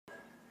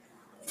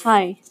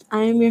Hi,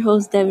 I am your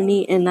host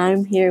Devaney, and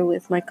I'm here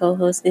with my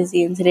co-host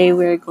Izzy, and today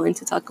we're going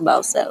to talk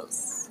about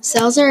cells.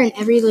 Cells are in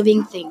every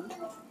living thing.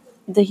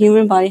 The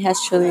human body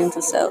has trillions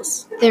of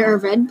cells. There are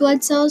red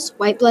blood cells,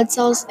 white blood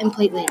cells, and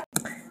platelets.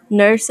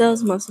 Nerve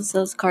cells, muscle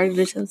cells,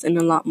 cartilage cells, and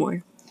a lot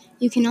more.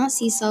 You cannot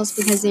see cells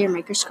because they are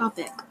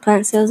microscopic.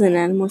 Plant cells and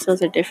animal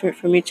cells are different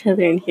from each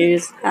other, and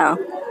here's how.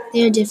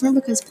 They are different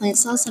because plant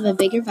cells have a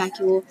bigger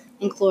vacuole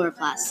and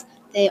chloroplast.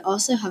 They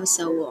also have a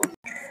cell wall.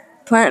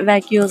 Plant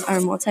vacuoles are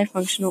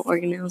multifunctional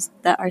organelles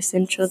that are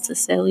central to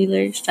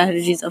cellular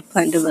strategies of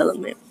plant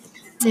development.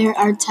 There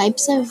are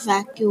types of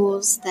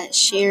vacuoles that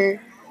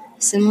share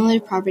similar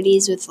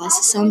properties with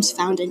lysosomes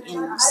found in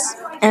animals.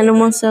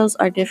 Animal cells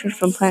are different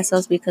from plant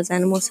cells because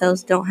animal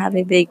cells don't have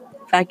a big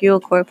vacuole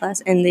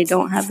chloroplast and they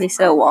don't have a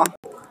cell wall.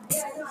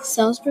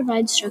 Cells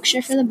provide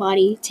structure for the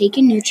body, take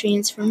in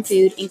nutrients from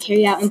food, and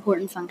carry out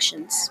important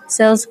functions.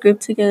 Cells group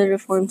together to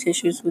form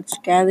tissues, which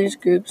gathers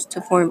groups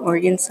to form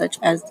organs such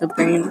as the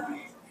brain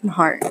and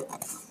heart.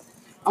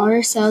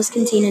 Our cells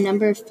contain a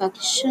number of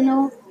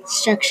functional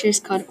structures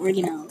called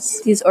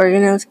organelles. These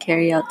organelles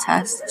carry out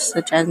tasks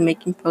such as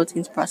making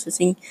proteins,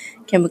 processing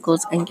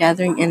chemicals, and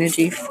gathering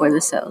energy for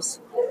the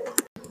cells.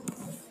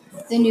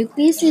 The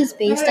nucleus is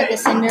based at the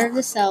center of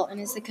the cell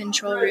and is the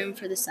control room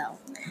for the cell.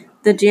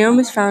 The genome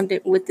is found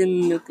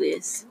within the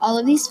nucleus. All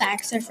of these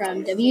facts are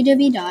from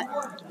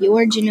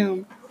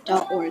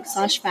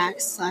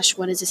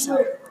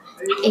www.yourgenome.org/facts/what-is-a-cell.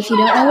 If you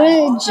don't know what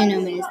a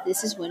genome is,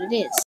 this is what it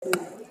is.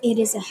 It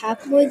is a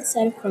haploid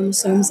set of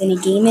chromosomes in a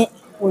gamete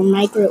or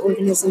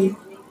microorganism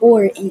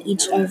or in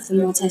each of the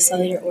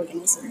multicellular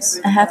organisms.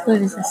 A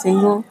haploid is a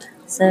single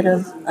set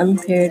of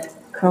unpaired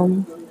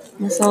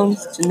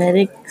chromosomes.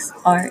 Genetics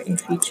are a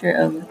feature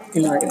of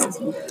an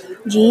organism.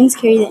 Genes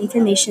carry the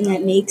information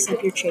that makes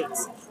up your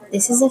traits.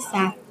 This is a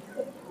fact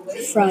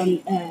from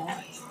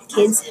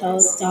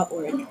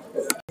kidshealth.org.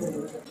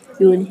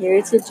 You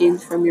inherited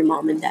genes from your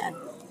mom and dad.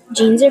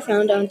 Genes are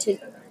found onto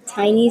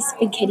tiny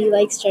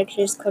spaghetti-like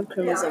structures called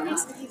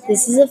chromosomes.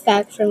 This is a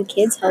fact from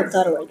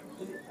kidshealth.org.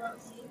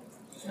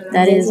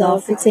 That is all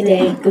for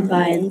today.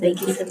 Goodbye, and thank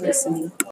you for listening.